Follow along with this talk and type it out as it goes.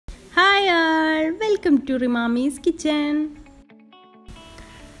all, welcome to Rimami's kitchen.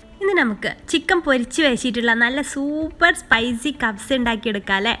 ഇന്ന് നമുക്ക് chicken പൊരിച്ച് വെച്ചിട്ടുള്ള നല്ല സൂപ്പർ സ്പൈസി കബ്സ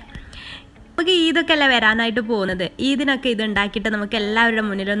ഉണ്ടാക്കിയെടുക്കാമല്ലേ. നമുക്ക് ഈദൊക്കെ അല്ലേ വരാനായിട്ട് പോകുന്നത്. ഈദിനൊക്കെ ഇത് ഉണ്ടാക്കിയിട്ട് നമുക്ക് എല്ലാവരുടെ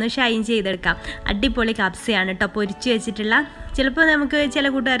മുന്നിലൊന്ന് ഷൈൻ ചെയ്തെടുക്കാം. അടിപൊളി കബ്സയാണ് കേട്ടോ പൊരിച്ച് വെച്ചിട്ടുള്ള. ചിലപ്പോൾ നമുക്ക് ചില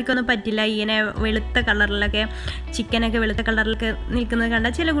കൂട്ടുകാർക്കൊന്നും പറ്റില്ല, ഇങ്ങനെ വെളുത്ത കളറിലൊക്കെ ചിക്കനൊക്കെ വെളുത്ത കളറിലൊക്കെ നിൽക്കുന്നത്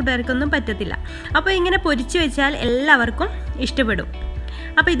കണ്ടാൽ ചില കൂട്ടുകാർക്കൊന്നും പറ്റത്തില്ല. അപ്പോൾ ഇങ്ങനെ പൊരിച്ച് വെച്ചാൽ എല്ലാവർക്കും ഇഷ്ടപ്പെടും.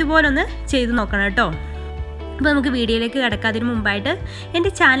 അപ്പോൾ ഇതുപോലൊന്ന് ചെയ്ത് നോക്കണം കേട്ടോ. അപ്പോൾ നമുക്ക് വീഡിയോയിലേക്ക് കിടക്കാതിന് മുമ്പായിട്ട് എൻ്റെ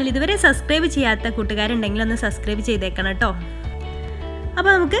ചാനൽ ഇതുവരെ സബ്സ്ക്രൈബ് ചെയ്യാത്ത കൂട്ടുകാരുണ്ടെങ്കിൽ ഒന്ന് സബ്സ്ക്രൈബ് ചെയ്തേക്കണം കേട്ടോ. അപ്പോൾ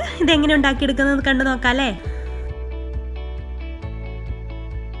നമുക്ക് ഇതെങ്ങനെ ഉണ്ടാക്കിയെടുക്കുന്നത് കണ്ടു നോക്കാമല്ലേ.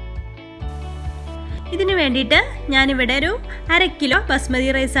 ഇതിന് വേണ്ടിയിട്ട് ഞാനിവിടെ ഒരു 1/2 കിലോ ബസ്മതി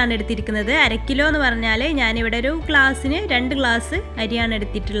റൈസാണ് എടുത്തിരിക്കുന്നത്. 1/2 കിലോ എന്ന് പറഞ്ഞാൽ ഞാനിവിടെ ഒരു ഗ്ലാസ്സിന് 2 ഗ്ലാസ് അരിയാണ്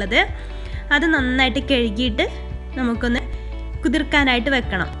എടുത്തിട്ടുള്ളത്. അത് നന്നായിട്ട് കഴുകിയിട്ട് നമുക്കൊന്ന് കുതിർക്കാനായിട്ട്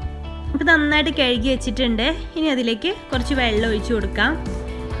വെക്കണം. അപ്പോൾ നന്നായിട്ട് കഴുകി വെച്ചിട്ടുണ്ട്. ഇനി അതിലേക്ക് കുറച്ച് വെള്ളം ഒഴിച്ച് കൊടുക്കാം.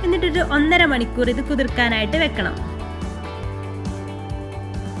 എന്നിട്ടൊരു 1.5 മണിക്കൂർ ഇത് കുതിർക്കാനായിട്ട് വെക്കണം.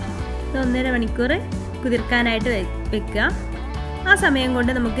 1.5 മണിക്കൂർ കുതിർക്കാനായിട്ട് വെക്കുക. ആ സമയം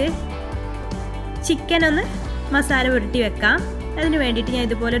കൊണ്ട് നമുക്ക് ചിക്കൻ ഒന്ന് മസാല പുരട്ടി വെക്കാം. അതിന് വേണ്ടിയിട്ട് ഞാൻ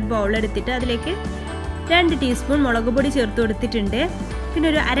ഇതുപോലെ ഒരു ബൗൾ എടുത്തിട്ട് അതിലേക്ക് 2 ടീസ്പൂൺ മുളക് പൊടി ചേർത്ത് കൊടുത്തിട്ടുണ്ട്. പിന്നെ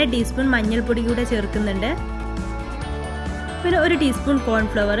ഒരു 1/2 ടീസ്പൂൺ മഞ്ഞൾപ്പൊടി കൂടെ ചേർക്കുന്നുണ്ട്. പിന്നെ 1 ടീസ്പൂൺ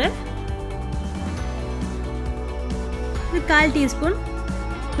കോൺഫ്ലവർ, 1/4 ടീസ്പൂൺ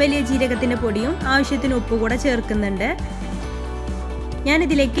വലിയ ജീരകത്തിൻ്റെ പൊടിയും ആവശ്യത്തിന് ഉപ്പ് കൂടെ ചേർക്കുന്നുണ്ട്.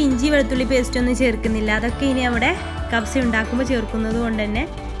 ഞാനിതിലേക്ക് ഇഞ്ചി വെളുത്തുള്ളി പേസ്റ്റ് ഒന്നും ചേർക്കുന്നില്ല. അതൊക്കെ ഇനി അവിടെ കബ്സ ഉണ്ടാക്കുമ്പോൾ ചേർക്കുന്നത് കൊണ്ട് തന്നെ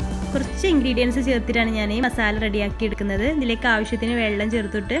കുറച്ച് ഇൻഗ്രീഡിയൻസ് ചേർത്തിട്ടാണ് ഞാൻ ഈ മസാല റെഡിയാക്കി എടുക്കുന്നത്. ഇതിലേക്ക് ആവശ്യത്തിന് വെള്ളം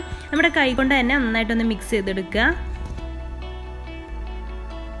ചേർത്തിട്ട് നമ്മുടെ കൈ കൊണ്ട് തന്നെ നന്നായിട്ടൊന്ന് മിക്സ് ചെയ്തെടുക്കുക.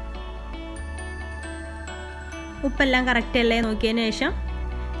 ഉപ്പെല്ലാം കറക്റ്റ് അല്ലേ നോക്കിയതിന് ശേഷം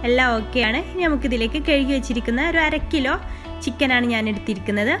എല്ലാം ഓക്കെയാണ്. ഇനി നമുക്കിതിലേക്ക് കഴുകി വെച്ചിരിക്കുന്ന ഒരു 1/2 കിലോ ചിക്കനാണ് ഞാൻ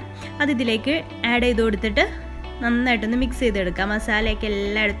എടുത്തിരിക്കുന്നത്. അത് ഇതിലേക്ക് ആഡ് ചെയ്ത് കൊടുത്തിട്ട് നന്നായിട്ടൊന്ന് മിക്സ് ചെയ്തെടുക്കുക. മസാലയൊക്കെ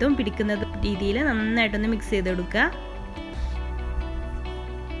എല്ലായിടത്തും പിടിക്കുന്ന രീതിയിൽ നന്നായിട്ടൊന്ന് മിക്സ് ചെയ്തെടുക്കുക.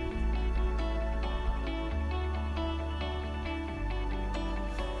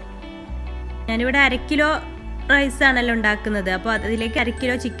 ഞാനിവിടെ 1/2 കിലോ റൈസാണല്ലോ ഉണ്ടാക്കുന്നത്. അപ്പോൾ അതിലേക്ക് 1/2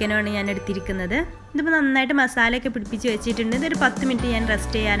 കിലോ ചിക്കനുമാണ് ഞാൻ എടുത്തിരിക്കുന്നത്. ഇതിപ്പോൾ നന്നായിട്ട് മസാലയൊക്കെ പിടിപ്പിച്ച് വെച്ചിട്ടുണ്ട്. ഇതൊരു 10 മിനിറ്റ് ഞാൻ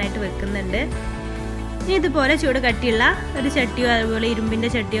റെസ്റ്റ് ചെയ്യാനായിട്ട് വെക്കുന്നുണ്ട്. ഇനി ഇതുപോലെ ചൂട് കട്ടിയുള്ള ഒരു ചട്ടിയോ അതുപോലെ ഇരുമ്പിൻ്റെ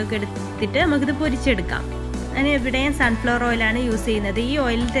ചട്ടിയോ ഒക്കെ എടുത്തിട്ട് നമുക്കിത് പൊരിച്ചെടുക്കാം. ഞാൻ ഇവിടെ സൺഫ്ലവർ ഓയിലാണ് യൂസ് ചെയ്യുന്നത്. ഈ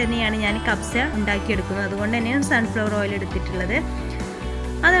ഓയിലിൽ തന്നെയാണ് ഞാൻ കബ്സ ഉണ്ടാക്കിയെടുക്കുന്നത്. അതുകൊണ്ട് തന്നെയാണ് സൺഫ്ലവർ ഓയിൽ എടുത്തിട്ടുള്ളത്.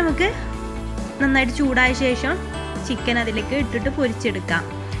 അത് നമുക്ക് നന്നായിട്ട് ചൂടായ ശേഷം ചിക്കൻ അതിലേക്ക് ഇട്ടിട്ട് പൊരിച്ചെടുക്കാം.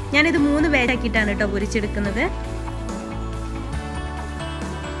 ഞാനിത് 3 ബാച്ചാക്കിയിട്ടാണ് കേട്ടോ പൊരിച്ചെടുക്കുന്നത്.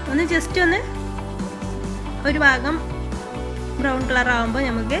 ജസ്റ്റ് ഒന്ന് ഒരു ഭാഗം ബ്രൗൺ കളർ ആകുമ്പോൾ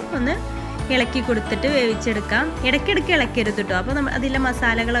നമുക്ക് ഒന്ന് ഇളക്കി കൊടുത്തിട്ട് വേവിച്ചെടുക്കാം. ഇടയ്ക്കിടയ്ക്ക് ഇളക്കരുത് കേട്ടോ. അപ്പോൾ അതിലെ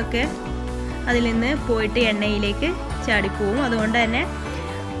മസാലകളൊക്കെ അതിൽ നിന്ന് പോയിട്ട് എണ്ണയിലേക്ക് ചാടിപ്പോവും. അതുകൊണ്ട് തന്നെ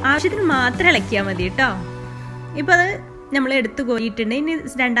ആവശ്യത്തിന് മാത്രം ഇളക്കിയാൽ മതി കേട്ടോ. ഇപ്പോൾ അത് നമ്മൾ എടുത്ത് കോരിയിട്ടുണ്ട്. ഇനി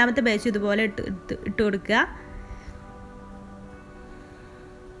 2ാമത്തെ ബാച്ച് ഇതുപോലെ ഇട്ട് കൊടുക്കുക.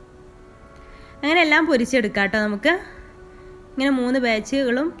 അങ്ങനെ എല്ലാം പൊരിച്ചെടുക്കാം കേട്ടോ. നമുക്ക് ഇങ്ങനെ 3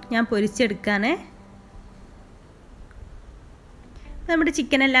 ബാച്ചുകളും ഞാൻ പൊരിച്ചെടുക്കാനേ. നമ്മുടെ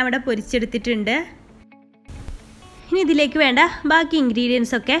ചിക്കനെല്ലാം ഇവിടെ പൊരിച്ചെടുത്തിട്ടുണ്ട്. ഇനി ഇതിലേക്ക് വേണ്ട ബാക്കി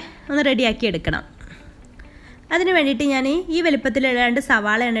ഇൻഗ്രീഡിയൻസ് ഒക്കെ ഒന്ന് റെഡിയാക്കി എടുക്കണം. അതിന് വേണ്ടിയിട്ട് ഞാൻ ഈ വലുപ്പത്തിലുള്ള 2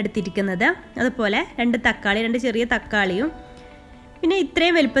 സവാളയാണ് എടുത്തിരിക്കുന്നത്. അതുപോലെ 2 തക്കാളി, 2 ചെറിയ തക്കാളിയും പിന്നെ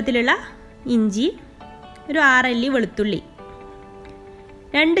ഇത്രയും വലുപ്പത്തിലുള്ള ഇഞ്ചി, ഒരു 6 അല്ലി വെളുത്തുള്ളി,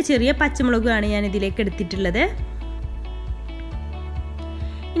 2 ചെറിയ പച്ചമുളകുമാണ് ഞാൻ ഇതിലേക്ക് എടുത്തിട്ടുള്ളത്.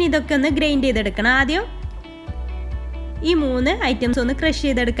 ഇനി ഇതൊക്കെ ഒന്ന് ഗ്രൈൻഡ് ചെയ്തെടുക്കണം. ആദ്യം ഈ 3 ഐറ്റംസ് ഒന്ന് ക്രഷ്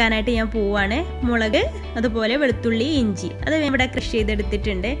ചെയ്തെടുക്കാനായിട്ട് ഞാൻ പോവാണ്. മുളക്, അതുപോലെ വെളുത്തുള്ളി, ഇഞ്ചി, അത് ഇവിടെ ക്രഷ്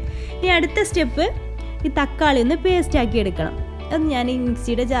ചെയ്തെടുത്തിട്ടുണ്ട്. ഇനി അടുത്ത സ്റ്റെപ്പ് ഈ തക്കാളി ഒന്ന് പേസ്റ്റ് ആക്കി എടുക്കണം. അത് ഞാൻ ഈ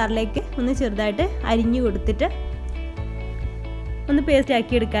മിക്സിയുടെ ജാറിലേക്ക് ഒന്ന് ചെറുതായിട്ട് അരിഞ്ഞു കൊടുത്തിട്ട് ഒന്ന് പേസ്റ്റ്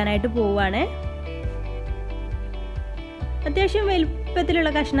ആക്കി എടുക്കാനായിട്ട് പോവാണ്. അത്യാവശ്യം വലുപ്പത്തിലുള്ള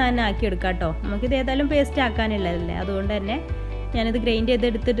കഷ്ണം തന്നെ ആക്കിയെടുക്കാം കേട്ടോ. നമുക്കിത് ഏതായാലും പേസ്റ്റ് ആക്കാനുള്ളതല്ലേ. അതുകൊണ്ട് തന്നെ ഞാനിത് ഗ്രൈൻഡ്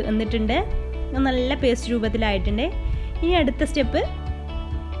ചെയ്തെടുത്തിട്ട് വന്നിട്ടുണ്ട്. നല്ല പേസ്റ്റ് രൂപത്തിലായിട്ടുണ്ട്. ഇനി അടുത്ത സ്റ്റെപ്പ്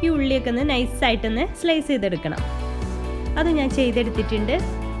ഈ ഉള്ളിയൊക്കെ ഒന്ന് നൈസായിട്ടൊന്ന് സ്ലൈസ് ചെയ്തെടുക്കണം. അത് ഞാൻ ചെയ്തെടുത്തിട്ടുണ്ട്.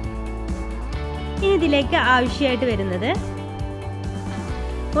 ഇനി ഇതിലേക്ക് ആവശ്യമായിട്ട് വരുന്നത്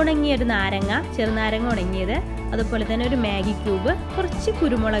ഉണങ്ങിയൊരു നാരങ്ങ, ചെറുനാരങ്ങ ഉണങ്ങിയത്, അതുപോലെ തന്നെ ഒരു മാഗി ക്യൂബ്, കുറച്ച്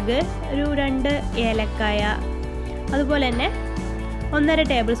കുരുമുളക്, ഒരു 2 ഏലക്കായ, അതുപോലെ തന്നെ 1.5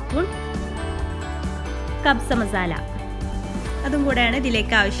 ടേബിൾ സ്പൂൺ കബ്സ മസാല, അതും കൂടെയാണ്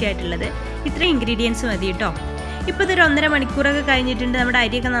ഇതിലേക്ക് ആവശ്യമായിട്ടുള്ളത്. ഇത്രയും ഇൻഗ്രീഡിയൻസ് മതി കേട്ടോ. ഇപ്പോൾ ഇതൊരു 1.5 മണിക്കൂറൊക്കെ കഴിഞ്ഞിട്ടുണ്ട്. നമ്മുടെ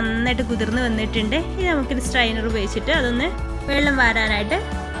അരിയൊക്കെ നന്നായിട്ട് കുതിർന്ന് വന്നിട്ടുണ്ട്. ഇനി നമുക്കൊരു സ്ട്രൈനർ ഉപയോഗിച്ചിട്ട് അതൊന്ന് വെള്ളം വാരാനായിട്ട്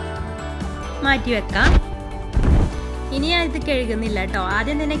മാറ്റി വെക്കാം. ഇനി ഞാനിത് കഴുകുന്നില്ല കേട്ടോ.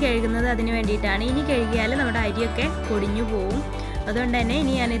 ആദ്യം തന്നെ കഴുകുന്നത് അതിന് വേണ്ടിയിട്ടാണ്. ഇനി കഴുകിയാൽ നമ്മുടെ അരിയൊക്കെ പൊടിഞ്ഞു പോവും. അതുകൊണ്ട് തന്നെ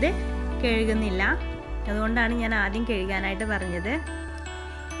ഇനി ഞാനിത് കഴുകുന്നില്ല. അതുകൊണ്ടാണ് ഞാൻ ആദ്യം കഴുകാനായിട്ട് പറഞ്ഞത്.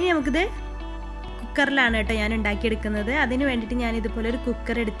 ഇനി നമുക്കിത് കുക്കറിലാണ് കേട്ടോ ഞാൻ ഉണ്ടാക്കിയെടുക്കുന്നത്. അതിന് വേണ്ടിയിട്ട് ഞാൻ ഇതുപോലെ ഒരു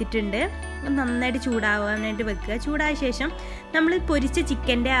കുക്കർ എടുത്തിട്ടുണ്ട്. നന്നായിട്ട് ചൂടാവാനായിട്ട് വെക്കുക. ചൂടായ ശേഷം നമ്മൾ പൊരിച്ച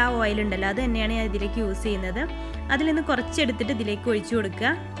ചിക്കൻ്റെ ആ ഓയിലുണ്ടല്ലോ, അത് തന്നെയാണ് ഞാൻ ഇതിലേക്ക് യൂസ് ചെയ്യുന്നത്. അതിൽ നിന്ന് കുറച്ചെടുത്തിട്ട് ഇതിലേക്ക് ഒഴിച്ചു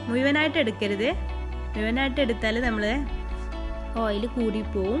കൊടുക്കുക. മുഴുവനായിട്ട് എടുക്കരുത്. മുഴുവനായിട്ട് എടുത്താൽ നമ്മൾ ഓയിൽ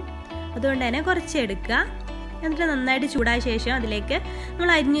കൂടിപ്പോവും. അതുകൊണ്ട് തന്നെ കുറച്ച് എടുക്കുക. എന്നിട്ട് നന്നായിട്ട് ചൂടായ ശേഷം അതിലേക്ക് നമ്മൾ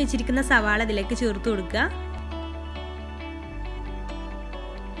അരിഞ്ഞു വെച്ചിരിക്കുന്ന സവാള അതിലേക്ക് ചേർത്ത് കൊടുക്കുക.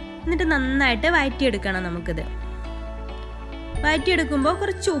 എന്നിട്ട് നന്നായിട്ട് വഴറ്റിയെടുക്കണം. നമുക്കിത് വഴറ്റിയെടുക്കുമ്പോൾ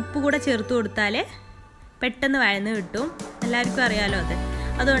കുറച്ച് ഉപ്പ് കൂടെ ചേർത്ത് കൊടുത്താൽ പെട്ടെന്ന് വഴന്ന് കിട്ടും. എല്ലാവർക്കും അറിയാലോ അത്.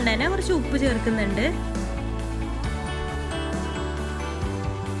 അതുകൊണ്ട് തന്നെ കുറച്ച് ഉപ്പ് ചേർക്കുന്നുണ്ട്.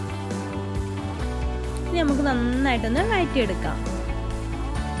 ഇനി നമുക്ക് നന്നായിട്ടൊന്ന് വഴറ്റിയെടുക്കാം.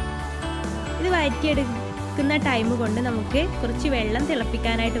 ഇത് വഴറ്റിയെടുക്കുന്ന ടൈം കൊണ്ട് നമുക്ക് കുറച്ച് വെള്ളം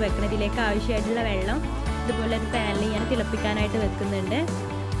തിളപ്പിക്കാനായിട്ട് വെക്കണം. ഇതിലേക്ക് ആവശ്യമായിട്ടുള്ള വെള്ളം ഇതുപോലെ ഒരു പാനിൽ ഞാൻ തിളപ്പിക്കാനായിട്ട് വെക്കുന്നുണ്ട്.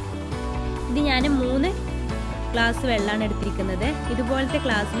 ഇത് ഞാൻ 3 ഗ്ലാസ് വെള്ളമാണ് എടുത്തിരിക്കുന്നത്. ഇതുപോലത്തെ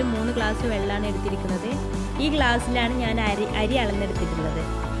ഗ്ലാസ്സിൽ 3 ഗ്ലാസ് വെള്ളമാണ് എടുത്തിരിക്കുന്നത്. ഈ ഗ്ലാസ്സിലാണ് ഞാൻ അരി അളന്നെടുത്തിട്ടുള്ളത്.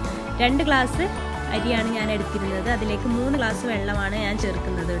 2 ഗ്ലാസ് അരിയാണ് ഞാൻ എടുത്തിരുന്നത്. അതിലേക്ക് 3 ഗ്ലാസ് വെള്ളമാണ് ഞാൻ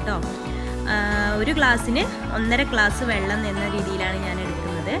ചേർക്കുന്നത് കേട്ടോ. ഒരു ഗ്ലാസ്സിന് 1.5 ഗ്ലാസ് വെള്ളം എന്ന രീതിയിലാണ് ഞാൻ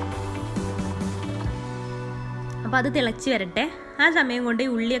എടുക്കുന്നത്. അപ്പോൾ അത് തിളച്ച് വരട്ടെ. ആ സമയം കൊണ്ട്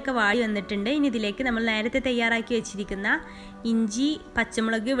ഉള്ളിയൊക്കെ വാടി വന്നിട്ടുണ്ട്. ഇനി ഇതിലേക്ക് നമ്മൾ നേരത്തെ തയ്യാറാക്കി വെച്ചിരിക്കുന്ന ഇഞ്ചി,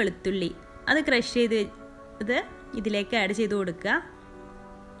 പച്ചമുളക്, വെളുത്തുള്ളി അത് ക്രഷ് ചെയ്ത് ഇത് ഇതിലേക്ക് ആഡ് ചെയ്ത് കൊടുക്കുക.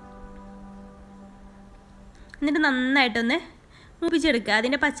 എന്നിട്ട് നന്നായിട്ടൊന്ന് മൂപ്പിച്ചെടുക്കുക.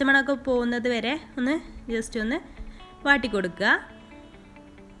 അതിൻ്റെ പച്ചമണമൊക്കെ പോകുന്നത് വരെ ഒന്ന് ജസ്റ്റ് ഒന്ന് വാട്ടി കൊടുക്കുക.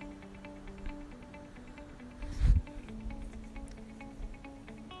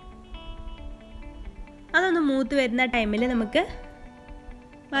 അതൊന്ന് മൂത്ത് വരുന്ന ടൈമിൽ നമുക്ക്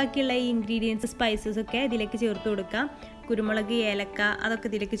ബാക്കിയുള്ള ഈ ഇൻഗ്രീഡിയൻസ് സ്പൈസസ് ഒക്കെ ഇതിലേക്ക് ചേർത്ത് കൊടുക്കാം. കുരുമുളക്, ഏലക്ക അതൊക്കെ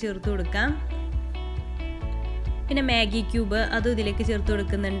ഇതിലേക്ക് ചേർത്ത് കൊടുക്കാം. പിന്നെ മാഗി ക്യൂബ് അതും ഇതിലേക്ക് ചേർത്ത്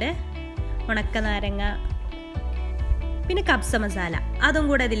കൊടുക്കുന്നുണ്ട്. ഉണക്ക നാരങ്ങ, പിന്നെ കബ്സ മസാല അതും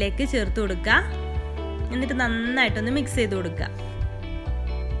കൂടെ ഇതിലേക്ക് ചേർത്ത് കൊടുക്കുക. എന്നിട്ട് നന്നായിട്ടൊന്ന് മിക്സ് ചെയ്ത് കൊടുക്കുക.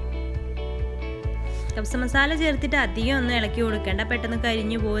 കബ്സ മസാല ചേർത്തിട്ട് അധികം ഒന്നും ഇളക്കി കൊടുക്കണ്ട. പെട്ടെന്ന്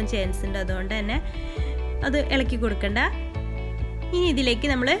കരിഞ്ഞു പോകാൻ ചാൻസ് ഉണ്ട്. അതുകൊണ്ട് തന്നെ അത് ഇളക്കി കൊടുക്കണ്ട. ഇനി ഇതിലേക്ക്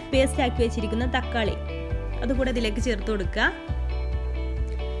നമ്മൾ പേസ്റ്റ് ആക്കി വെച്ചിരിക്കുന്ന തക്കാളി അതുകൂടെ ഇതിലേക്ക് ചേർത്ത് കൊടുക്കുക.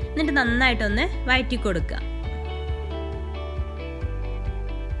 എന്നിട്ട് നന്നായിട്ടൊന്ന് വഴറ്റി കൊടുക്കുക.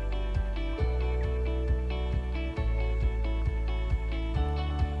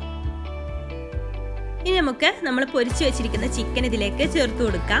 ഇനി നമുക്ക് നമ്മൾ പൊരിച്ചു വെച്ചിരിക്കുന്ന ചിക്കൻ ഇതിലേക്ക് ചേർത്ത്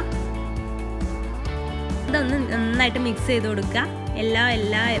കൊടുക്കാം. ഇതൊന്ന് നന്നായിട്ട് മിക്സ് ചെയ്ത് കൊടുക്കുക.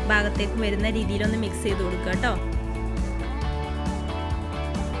 എല്ലാ ഭാഗത്തേക്കും വരുന്ന രീതിയിലൊന്ന് മിക്സ് ചെയ്ത് കൊടുക്കുക കേട്ടോ.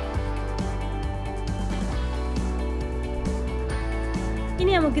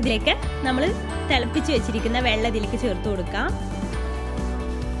 ഇനി നമുക്കിതിലേക്ക് നമ്മൾ തിളപ്പിച്ച് വെച്ചിരിക്കുന്ന വെള്ളം ഇതിലേക്ക് ചേർത്ത് കൊടുക്കാം.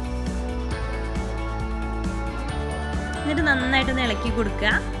 എന്നിട്ട് നന്നായിട്ടൊന്ന് ഇളക്കി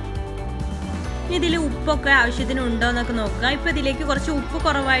കൊടുക്കുക. ഇതിൽ ഉപ്പൊക്കെ ആവശ്യത്തിന് ഉണ്ടോ എന്നൊക്കെ നോക്കുക. ഇപ്പം ഇതിലേക്ക് കുറച്ച് ഉപ്പ്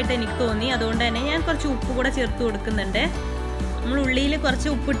കുറവായിട്ട് എനിക്ക് തോന്നി. അതുകൊണ്ട് തന്നെ ഞാൻ കുറച്ച് ഉപ്പ് കൂടെ ചേർത്ത് കൊടുക്കുന്നുണ്ട്. നമ്മൾ ഉള്ളിയിൽ കുറച്ച്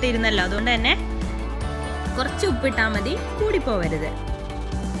ഉപ്പിട്ടിരുന്നല്ലോ, അതുകൊണ്ട് തന്നെ കുറച്ച് ഉപ്പിട്ടാൽ മതി, കൂടിപ്പോവരുത്.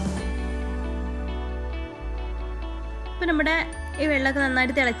 ഇപ്പം നമ്മുടെ ഈ വെള്ളമൊക്കെ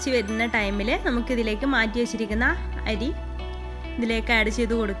നന്നായിട്ട് തിളച്ച് വരുന്ന ടൈമിൽ നമുക്കിതിലേക്ക് മാറ്റി വെച്ചിരിക്കുന്ന അരി ഇതിലേക്ക് ആഡ്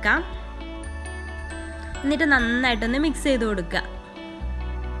ചെയ്ത് കൊടുക്കാം. എന്നിട്ട് നന്നായിട്ടൊന്ന് മിക്സ് ചെയ്ത് കൊടുക്കുക.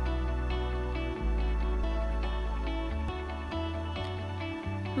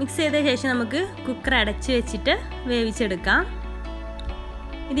 മിക്സ് ചെയ്ത ശേഷം നമുക്ക് കുക്കർ അടച്ച് വെച്ചിട്ട് വേവിച്ചെടുക്കാം.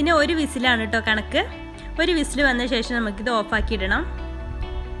 ഇതിന് 1 വിസിലാണ് കേട്ടോ കണക്ക്. 1 വിസിൽ വന്ന ശേഷം നമുക്കിത് ഓഫാക്കി ഇടണം.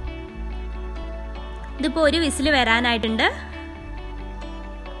 ഇതിപ്പോൾ 1 വിസിൽ വരാനായിട്ടുണ്ട്.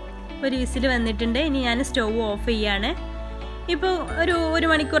 1 വിസിൽ വന്നിട്ടുണ്ട്. ഇനി ഞാൻ സ്റ്റൗ ഓഫ് ചെയ്യാണ്. ഇപ്പോൾ ഒരു 1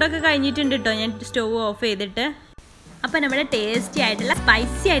 മണിക്കൂറൊക്കെ കഴിഞ്ഞിട്ടുണ്ട് കേട്ടോ ഞാൻ സ്റ്റൗ ഓഫ് ചെയ്തിട്ട്. അപ്പോൾ നമ്മുടെ ടേസ്റ്റി ആയിട്ടുള്ള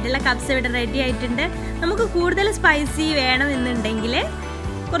സ്പൈസി ആയിട്ടുള്ള കബ്സ ഇവിടെ റെഡി ആയിട്ടുണ്ട്. നമുക്ക് കൂടുതൽ സ്പൈസി വേണമെന്നുണ്ടെങ്കിൽ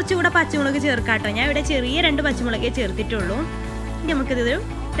കുറച്ചുകൂടെ പച്ചമുളക് ചേർക്കാം കേട്ടോ. ഞാൻ ഇവിടെ ചെറിയ 2 പച്ചമുളകേ ചേർത്തിട്ടുള്ളൂ. ഇനി നമുക്കിതൊരു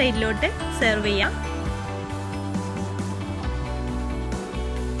പ്ലേറ്റിലോട്ട് സെർവ് ചെയ്യാം.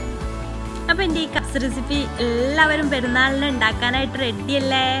 അപ്പോൾ എൻ്റെ ഈ കബ്സ റെസിപ്പി എല്ലാവരും പെരുന്നാളിന് ഉണ്ടാക്കാനായിട്ട്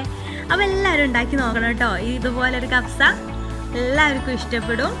റെഡിയല്ലേ? അപ്പോൾ എല്ലാവരും ഉണ്ടാക്കി നോക്കണം കേട്ടോ. ഇതുപോലൊരു കബ്സ എല്ലാവർക്കും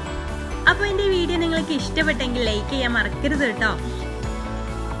ഇഷ്ടപ്പെടും. അപ്പോൾ എൻ്റെ വീഡിയോ നിങ്ങൾക്ക് ഇഷ്ടപ്പെട്ടെങ്കിൽ ലൈക്ക് ചെയ്യാൻ മറക്കരുത് കേട്ടോ.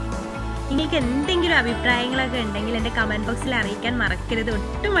 നിങ്ങൾക്ക് എന്തെങ്കിലും അഭിപ്രായങ്ങളൊക്കെ ഉണ്ടെങ്കിൽ എൻ്റെ കമൻറ്റ് ബോക്സിൽ അറിയിക്കാൻ മറക്കരുത്,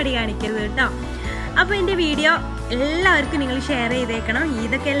 ഒട്ടും മടി കാണിക്കരുത് കേട്ടോ. അപ്പോൾ എൻ്റെ വീഡിയോ എല്ലാവർക്കും നിങ്ങൾ ഷെയർ ചെയ്തേക്കണം.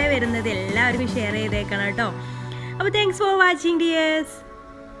 ഇതൊക്കെയല്ലേ വരുന്നത്, എല്ലാവർക്കും ഷെയർ ചെയ്തേക്കണം കേട്ടോ. അപ്പോൾ താങ്ക്സ് ഫോർ വാച്ചിങ് ഡിയേഴ്സ്.